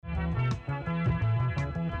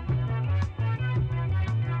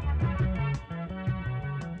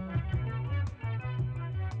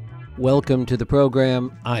Welcome to the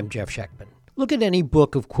program. I'm Jeff Schechtman. Look at any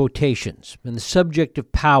book of quotations, and the subject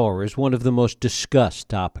of power is one of the most discussed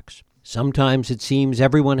topics. Sometimes it seems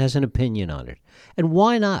everyone has an opinion on it. And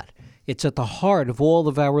why not? It's at the heart of all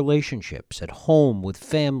of our relationships, at home with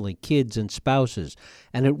family, kids, and spouses,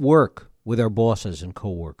 and at work with our bosses and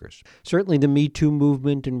coworkers. Certainly the Me Too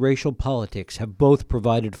movement and racial politics have both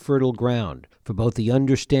provided fertile ground for both the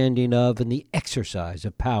understanding of and the exercise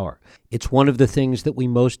of power. It's one of the things that we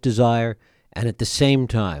most desire, and at the same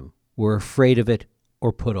time, we're afraid of it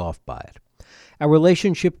or put off by it. Our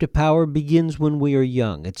relationship to power begins when we are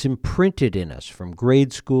young. It's imprinted in us from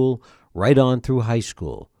grade school right on through high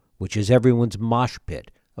school, which is everyone's mosh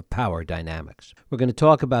pit of power dynamics. We're going to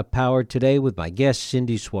talk about power today with my guest,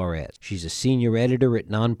 Cindy Suarez. She's a senior editor at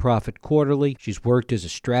Nonprofit Quarterly. She's worked as a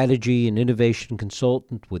strategy and innovation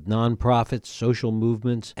consultant with nonprofits, social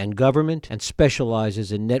movements, and government, and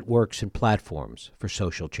specializes in networks and platforms for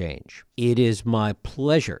social change. It is my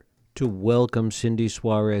pleasure to welcome Cindy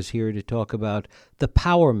Suarez here to talk about the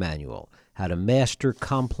Power Manual, how to master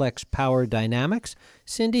complex power dynamics.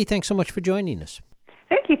 Cindy, thanks so much for joining us.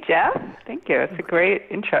 Thank you, Jeff. Thank you. It's a great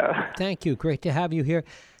intro. Thank you. Great to have you here.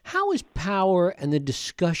 How is power and the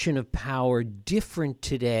discussion of power different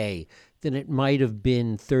today than it might have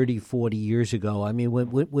been 30, 40 years ago? I mean,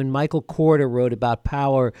 when Michael Korda wrote about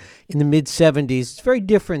power in the mid-'70s, it's very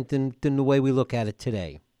different than the way we look at it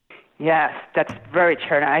today. Yes, that's very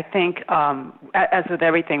true. And I think, as with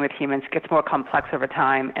everything with humans, it gets more complex over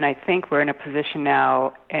time. And I think we're in a position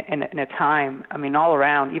now, in a time, I mean, all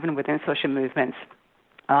around, even within social movements,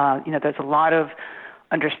 there's a lot of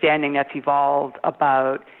understanding that's evolved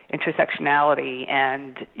about intersectionality,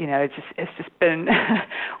 and it's just been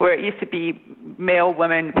where it used to be male,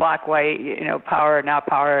 women, black, white, power, now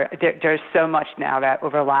power. There's so much now that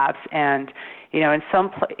overlaps, and in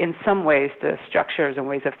some ways the structures and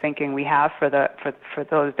ways of thinking we have for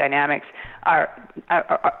those dynamics are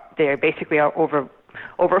they basically are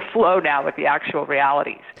overflow now with the actual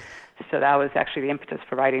realities. So that was actually the impetus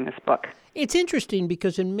for writing this book. It's interesting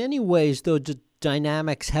because in many ways those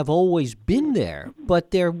dynamics have always been there, but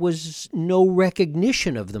there was no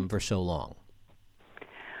recognition of them for so long.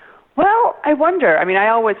 Well, I wonder. I mean,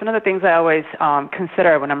 one of the things I always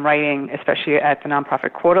consider when I'm writing, especially at the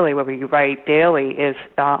Nonprofit Quarterly where we write daily, is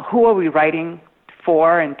who are we writing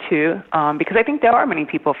for and to? Because I think there are many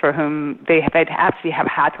people for whom they'd actually have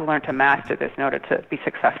had to learn to master this in order to be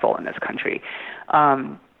successful in this country.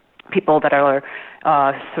 People that are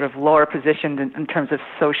sort of lower positioned in terms of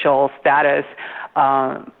social status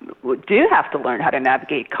do have to learn how to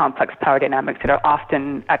navigate complex power dynamics that are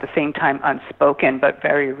often at the same time unspoken but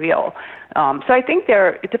very real. So I think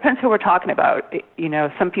it depends who we're talking about.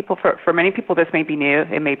 Some people, for many people, this may be new.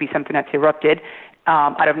 It may be something that's erupted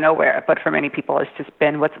out of nowhere. But for many people, it's just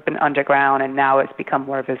been what's been underground, and now it's become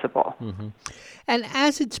more visible. Mm-hmm. And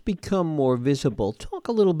as it's become more visible, talk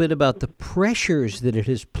a little bit about the pressures that it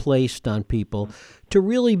has placed on people to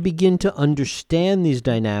really begin to understand these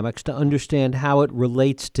dynamics, to understand how it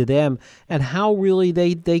relates to them, and how really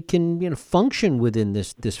they can function within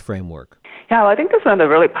this framework. Yeah, well, I think that's one of the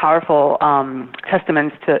really powerful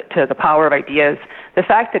testaments to the power of ideas. The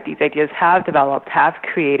fact that these ideas have developed, have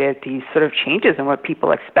created these sort of changes in what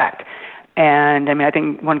people expect. And I mean, I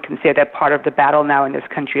think one can say that part of the battle now in this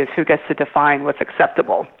country is who gets to define what's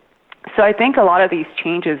acceptable. So I think a lot of these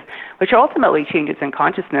changes, which are ultimately changes in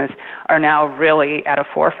consciousness, are now really at a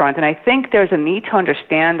forefront. And I think there's a need to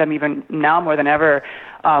understand them even now more than ever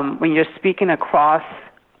when you're speaking across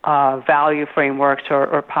value frameworks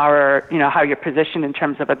or power, how you're positioned in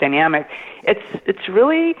terms of a dynamic. It's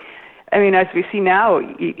really, I mean, as we see now,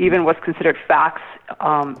 even what's considered facts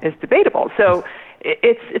is debatable. So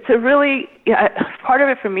it's a really, part of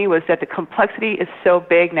it for me was that the complexity is so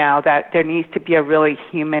big now that there needs to be a really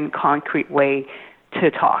human, concrete way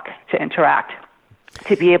to talk, to interact,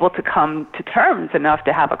 to be able to come to terms enough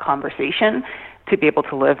to have a conversation, to be able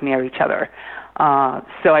to live near each other.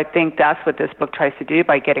 So I think that's what this book tries to do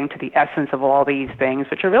by getting to the essence of all these things,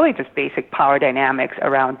 which are really just basic power dynamics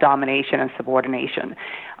around domination and subordination.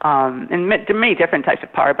 And there are many different types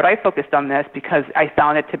of power, but I focused on this because I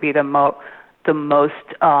found it to be the most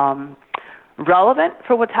relevant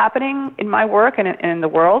for what's happening in my work and in the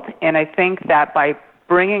world. And I think that by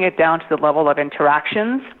bringing it down to the level of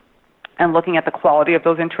interactions and looking at the quality of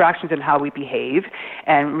those interactions and how we behave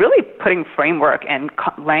and really putting framework and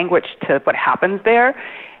language to what happens there,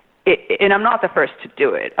 and I'm not the first to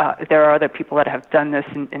do it. There are other people that have done this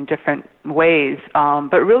in different ways,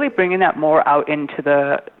 but really bringing that more out into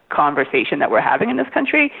the conversation that we're having in this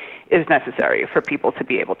country is necessary for people to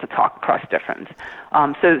be able to talk across difference.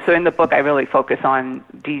 So in the book, I really focus on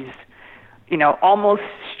these almost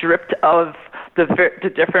stripped of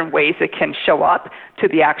the different ways it can show up to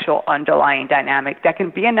the actual underlying dynamic that can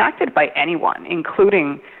be enacted by anyone,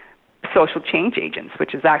 including social change agents,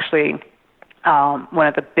 which is actually one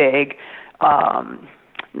of the big,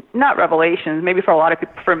 not revelations, maybe for a lot of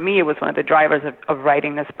people. For me, it was one of the drivers of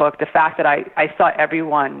writing this book, the fact that I saw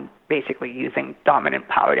everyone basically using dominant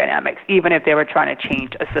power dynamics, even if they were trying to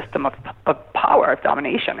change a system of power, of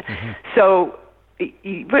domination. Mm-hmm. So,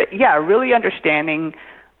 yeah, really understanding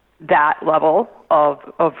that level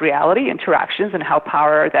of reality, interactions, and how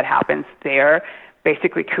power that happens there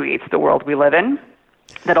basically creates the world we live in,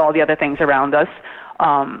 that all the other things around us,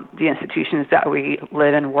 the institutions that we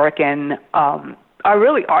live and work in, are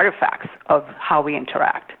really artifacts of how we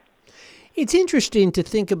interact. It's interesting to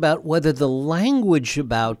think about whether the language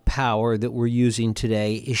about power that we're using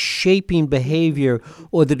today is shaping behavior,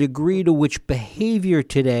 or the degree to which behavior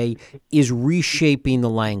today is reshaping the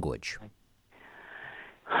language.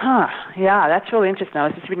 Yeah, that's really interesting. I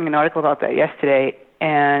was just reading an article about that yesterday,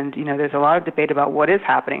 and, there's a lot of debate about what is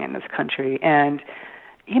happening in this country. And,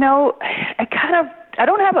 I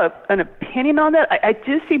don't have an opinion on that. I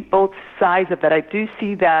do see both sides of that. I do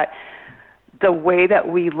see that the way that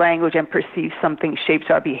we language and perceive something shapes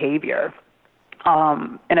our behavior.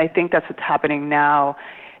 And I think that's what's happening now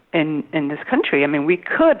in this country. I mean, we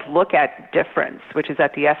could look at difference, which is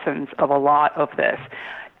at the essence of a lot of this,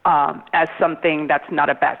 as something that's not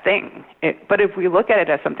a bad thing. But if we look at it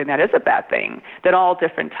as something that is a bad thing, then all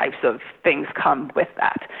different types of things come with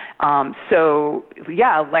that. So,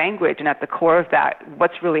 language, and at the core of that,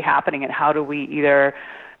 what's really happening and how do we either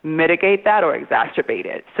mitigate that or exacerbate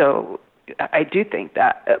it? So I do think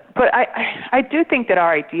that. But I do think that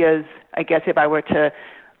our ideas, I guess if I were to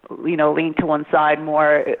lean to one side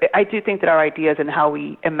more, I do think that our ideas and how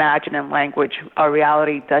we imagine in language our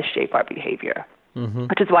reality does shape our behavior. Mm-hmm.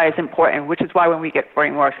 Which is why it's important, which is why when we get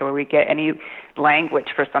frameworks or when we get any language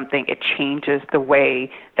for something, it changes the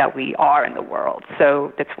way that we are in the world.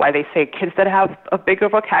 So that's why they say kids that have a bigger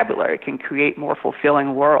vocabulary can create more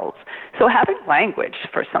fulfilling worlds. So having language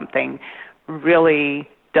for something really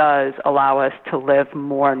does allow us to live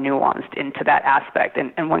more nuanced into that aspect.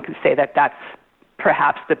 And one can say that that's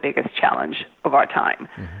perhaps the biggest challenge of our time,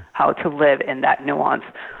 how to live in that nuance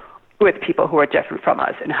with people who are different from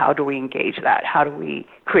us, and how do we engage that? How do we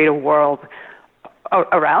create a world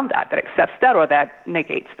around that accepts that or that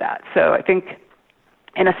negates that? So I think,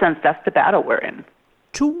 in a sense, that's the battle we're in.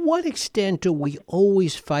 To what extent are we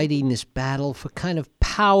always fighting this battle for kind of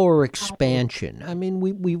power expansion? I mean,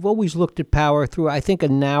 we've always looked at power through, I think, a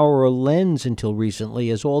narrower lens until recently,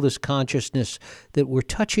 as all this consciousness that we're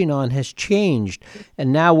touching on has changed.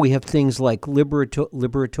 And now we have things like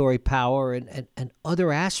liberatory power and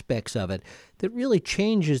other aspects of it that really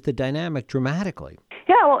changes the dynamic dramatically.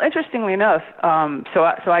 Yeah, well, interestingly enough, so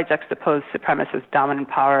I juxtapose supremacist dominant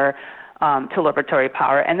power to liberatory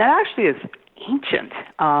power, and that actually is ancient.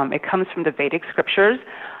 It comes from the Vedic scriptures,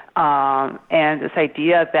 and this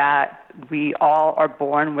idea that we all are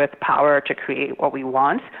born with power to create what we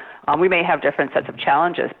want. We may have different sets of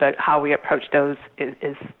challenges, but how we approach those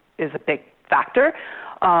is a big factor.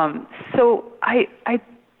 So I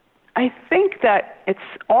think that it's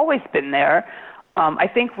always been there. I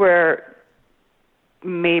think we're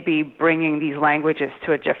maybe bringing these languages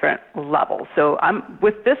to a different level. So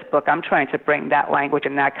with this book, I'm trying to bring that language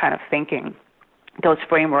and that kind of thinking, those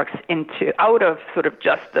frameworks out of sort of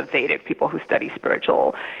just the Vedic people who study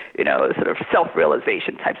spiritual, sort of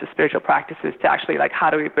self-realization types of spiritual practices, to actually like, how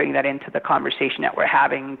do we bring that into the conversation that we're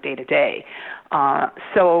having day to day?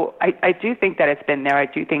 So I do think that it's been there. I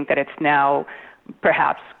do think that it's now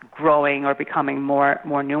perhaps growing or becoming more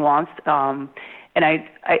nuanced. And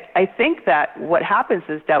I think that what happens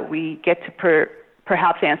is that we get to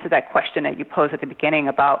perhaps answer that question that you posed at the beginning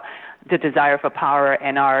about the desire for power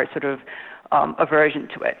and our sort of aversion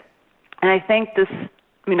to it. And I think this,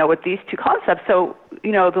 with these two concepts, so, the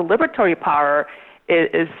liberatory power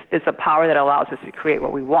is a power that allows us to create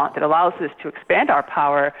what we want. It allows us to expand our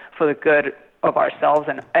power for the good of ourselves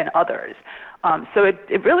and others. So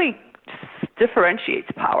it really differentiates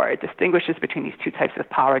power. It distinguishes between these two types of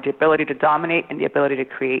power, the ability to dominate and the ability to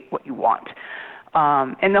create what you want.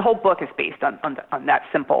 And the whole book is based on that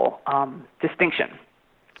simple distinction.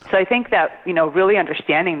 So I think that, really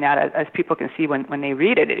understanding that as people can see when they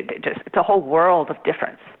read it, it's a whole world of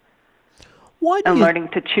difference. Learning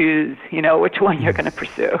to choose, which one you're going to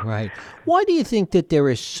pursue. Right. Why do you think that there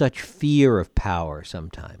is such fear of power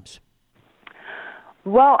sometimes?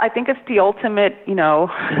 Well, I think it's the ultimate,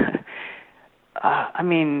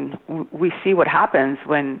 we see what happens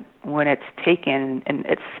when it's taken, and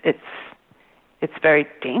it's very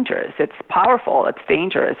dangerous. It's powerful. It's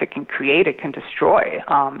dangerous. It can create. It can destroy.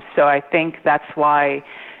 So I think that's why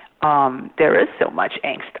there is so much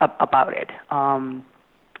angst about it.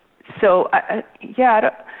 So I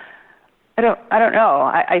don't know.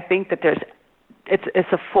 I think that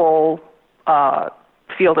it's a full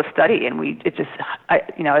field of study, and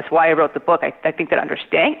it's why I wrote the book. I think that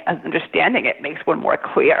understanding it makes one more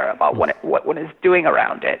clear about what one is doing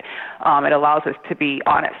around it. It allows us to be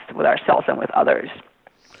honest with ourselves and with others,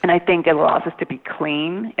 and I think it allows us to be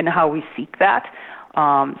clean in how we seek that.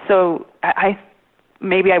 So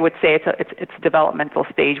maybe I would say it's a developmental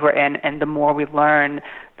stage we're in, and the more we learn,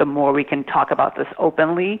 the more we can talk about this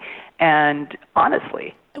openly and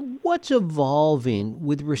honestly. What's evolving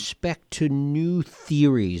with respect to new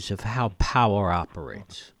theories of how power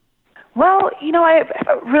operates? Well, I've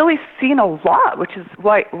really seen a lot, which is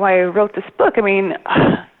why I wrote this book. I mean,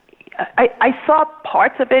 I saw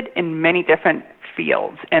parts of it in many different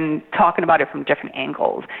fields and talking about it from different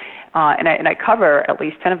angles, and I cover at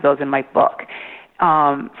least 10 of those in my book.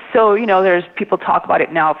 So, there's people talk about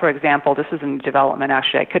it now, for example, this is in development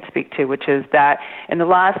actually I could speak to, which is that in the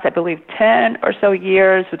last, I believe, 10 or so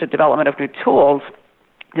years with the development of new tools,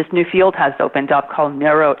 this new field has opened up called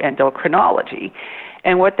neuroendocrinology.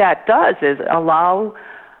 And what that does is allow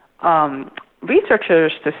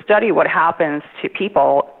researchers to study what happens to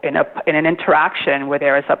people in an interaction where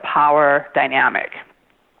there is a power dynamic.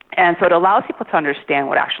 And so it allows people to understand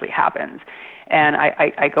what actually happens. And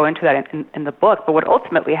I go into that in the book. But what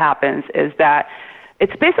ultimately happens is that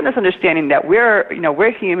it's based on this understanding that we're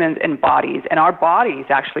humans in bodies, and our bodies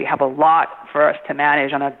actually have a lot for us to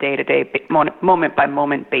manage on a day-to-day,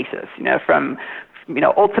 moment-by-moment basis. From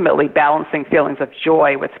ultimately balancing feelings of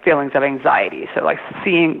joy with feelings of anxiety. So like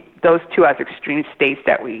seeing those two as extreme states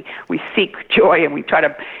that we seek joy and we try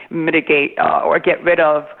to mitigate or get rid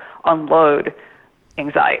of, unload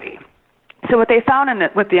anxiety. So what they found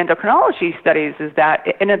with the endocrinology studies is that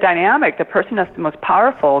in a dynamic, the person that's the most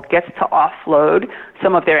powerful gets to offload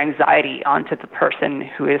some of their anxiety onto the person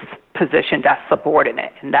who is positioned as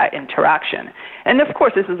subordinate in that interaction. And of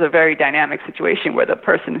course, this is a very dynamic situation where the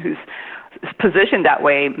person who's positioned that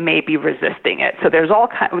way may be resisting it. So there's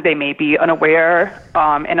they may be unaware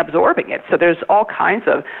and absorbing it. So there's all kinds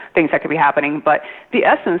of things that could be happening. But the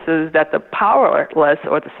essence is that the powerless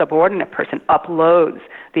or the subordinate person uploads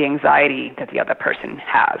the anxiety that the other person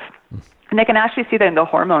has. And they can actually see that in the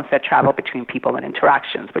hormones that travel between people and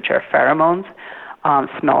interactions, which are pheromones,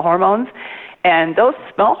 smell hormones. And those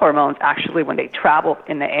smell hormones actually, when they travel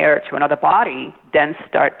in the air to another body, then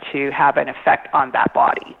start to have an effect on that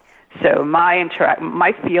body. So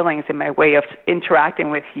my feelings and my way of interacting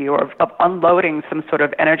with you or of unloading some sort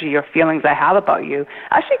of energy or feelings I have about you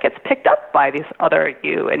actually gets picked up by this other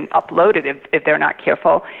you and uploaded if they're not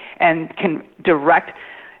careful, and can direct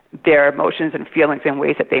their emotions and feelings in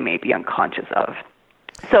ways that they may be unconscious of.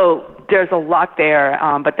 So there's a lot there,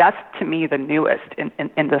 but that's to me the newest in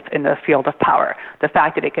the field of power, the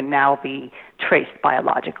fact that it can now be traced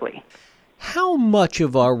biologically. How much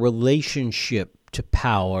of our relationship to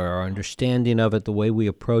power, our understanding of it, the way we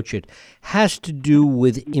approach it, has to do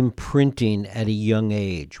with imprinting at a young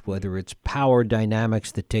age, whether it's power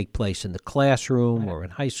dynamics that take place in the classroom or in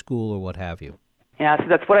high school or what have you? Yeah, so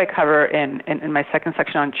that's what I cover in my second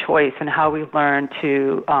section on choice and how we learn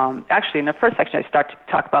to, actually in the first section I start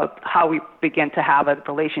to talk about how we begin to have a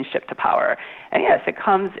relationship to power. And yes,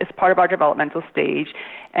 it's part of our developmental stage,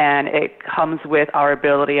 and it comes with our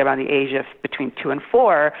ability around the age of between 2 and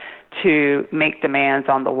 4 to make demands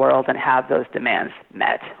on the world and have those demands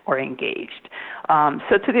met or engaged.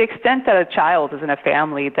 So to the extent that a child is in a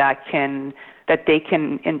family that they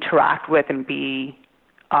can interact with and be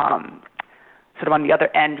sort of on the other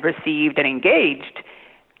end received and engaged,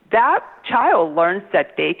 that child learns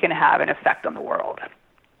that they can have an effect on the world.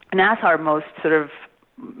 And that's our most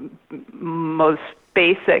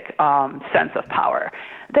basic sense of power.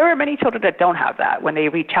 There are many children that don't have that. When they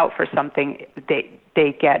reach out for something,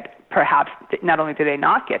 they get, perhaps, not only do they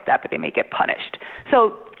not get that, but they may get punished.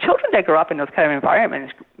 So children that grow up in those kind of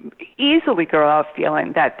environments easily grow up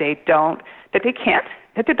feeling that they don't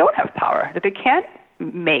have power, that they can't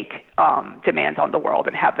make demands on the world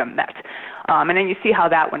and have them met. And then you see how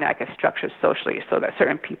that one gets structured socially, so that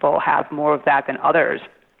certain people have more of that than others,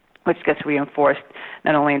 which gets reinforced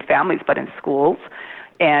not only in families but in schools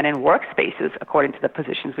and in workspaces according to the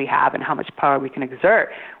positions we have and how much power we can exert.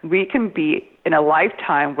 We can be in a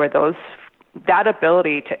lifetime where that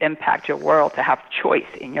ability to impact your world, to have choice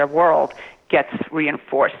in your world, gets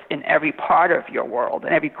reinforced in every part of your world,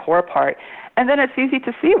 in every core part. And then it's easy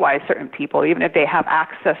to see why certain people, even if they have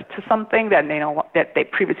access to something that they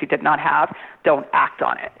previously did not have, don't act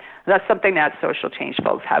on it. That's something that social change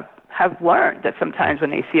folks have learned, that sometimes when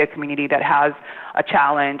they see a community that has a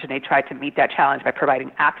challenge and they try to meet that challenge by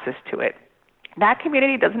providing access to it, that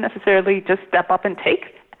community doesn't necessarily just step up and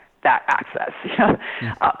take that access.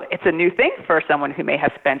 It's a new thing for someone who may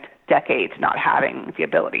have spent decades not having the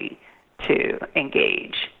ability to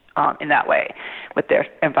engage in that way with their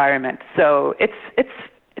environment. So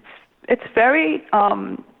it's very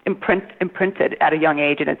imprinted at a young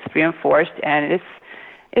age, and it's reinforced, and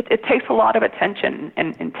it takes a lot of attention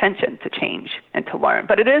and intention to change and to learn.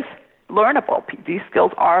 But it is learnable. These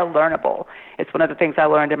skills are learnable. It's one of the things I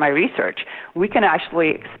learned in my research. We can actually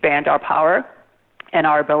expand our power and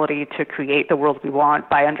our ability to create the world we want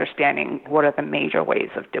by understanding what are the major ways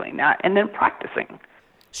of doing that and then practicing.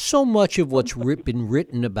 So much of what's been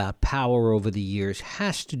written about power over the years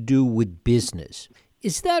has to do with business.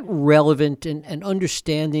 Is that relevant, and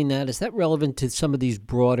understanding that, is that relevant to some of these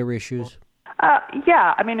broader issues?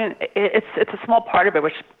 Yeah, I mean, it's a small part of it,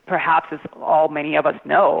 which perhaps is all many of us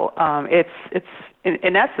know. It's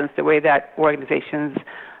in essence the way that organizations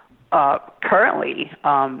currently,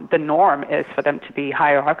 the norm is for them to be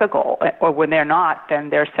hierarchical, or when they're not, then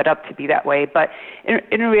they're set up to be that way. But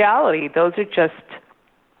in reality, those are just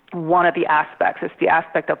one of the aspects. It's the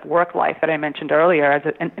aspect of work life that I mentioned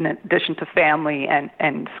earlier, in addition to family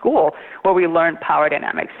and school, where we learn power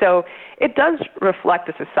dynamics. So it does reflect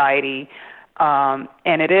a society,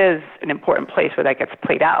 and it is an important place where that gets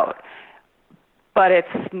played out. But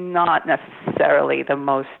it's not necessarily the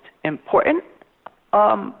most important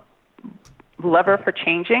lever for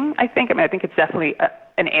changing, I think. I think it's definitely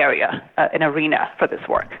an area, an arena for this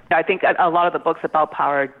work. I think a lot of the books about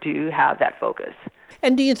power do have that focus.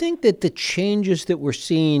 And do you think that the changes that we're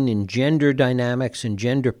seeing in gender dynamics and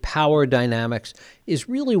gender power dynamics is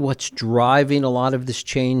really what's driving a lot of this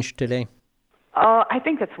change today? I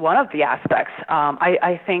think that's one of the aspects.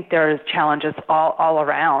 I think there's challenges all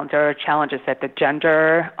around. There are challenges at the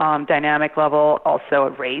gender dynamic level, also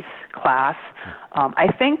at race, class. I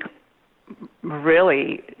think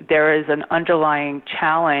really there is an underlying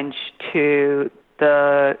challenge to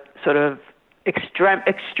the sort of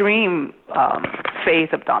extreme phase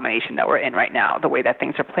of domination that we're in right now, the way that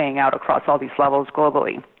things are playing out across all these levels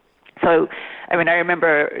globally. So, I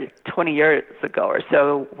remember 20 years ago or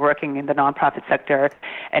so working in the nonprofit sector,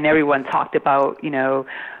 and everyone talked about,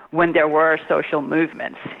 when there were social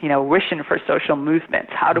movements, wishing for social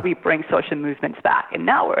movements. How do we bring social movements back? And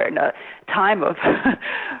now we're in a time of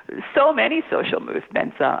so many social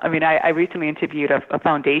movements. I recently interviewed a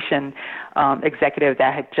foundation executive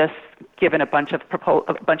that had just given a bunch of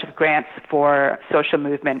grants for social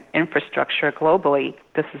movement infrastructure globally.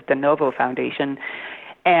 This is the Novo Foundation.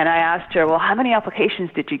 And I asked her, well, how many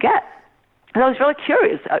applications did you get? And I was really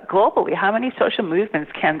curious, globally, how many social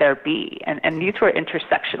movements can there be? And these were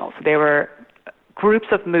intersectional. So they were groups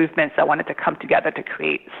of movements that wanted to come together to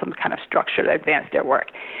create some kind of structure to advance their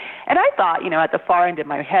work. And I thought, at the far end of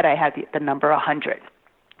my head, I had the number 100.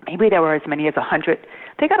 Maybe there were as many as 100.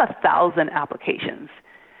 They got 1,000 applications,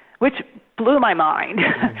 which blew my mind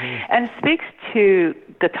and speaks to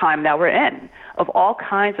the time that we're in, of all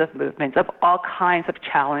kinds of movements, of all kinds of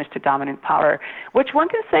challenge to dominant power, which one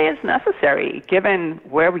can say is necessary given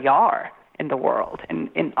where we are in the world and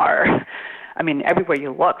in our, everywhere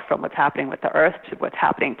you look, from what's happening with the earth to what's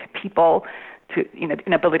happening to people, to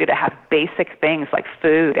inability to have basic things like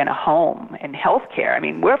food and a home and healthcare.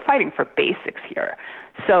 We're fighting for basics here.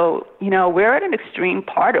 So, we're at an extreme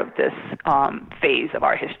part of this phase of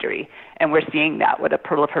our history, and we're seeing that with a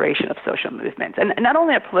proliferation of social movements. And not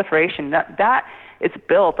only a proliferation, that is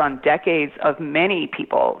built on decades of many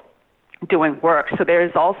people doing work. So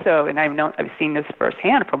there's also, and I've seen this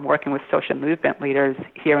firsthand from working with social movement leaders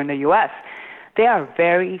here in the U.S., they are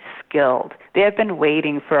very skilled. They have been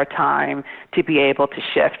waiting for a time to be able to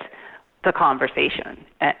shift the conversation,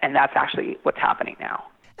 and that's actually what's happening now.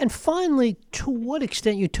 And finally, to what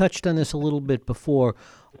extent, you touched on this a little bit before,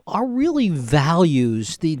 are really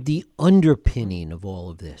values the underpinning of all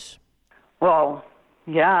of this? Well,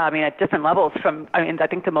 yeah, at different levels. I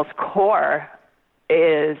think the most core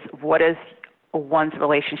is what is one's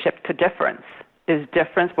relationship to difference. Is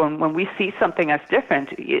difference, when we see something as different,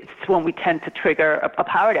 it's when we tend to trigger a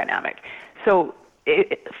power dynamic. So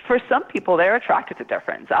for some people, they're attracted to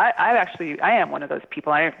difference. I am one of those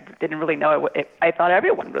people. I didn't really know it. I thought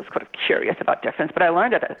everyone was kind of curious about difference, but I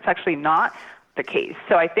learned that it's actually not the case.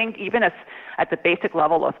 So I think even at the basic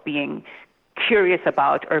level of being curious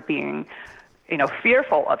about or being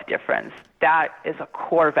fearful of difference, that is a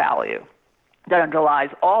core value that underlies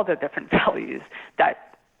all the different values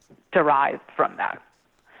that derive from that.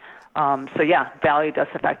 So yeah, value does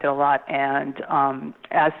affect it a lot, and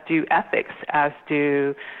as do ethics, as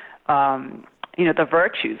do the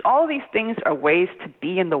virtues. All of these things are ways to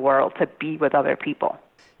be in the world, to be with other people.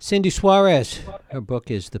 Cindy Suarez, her book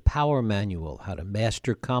is The Power Manual, How to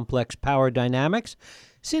Master Complex Power Dynamics.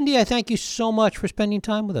 Cindy, I thank you so much for spending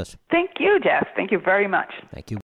time with us. Thank you, Jeff. Thank you very much. Thank you.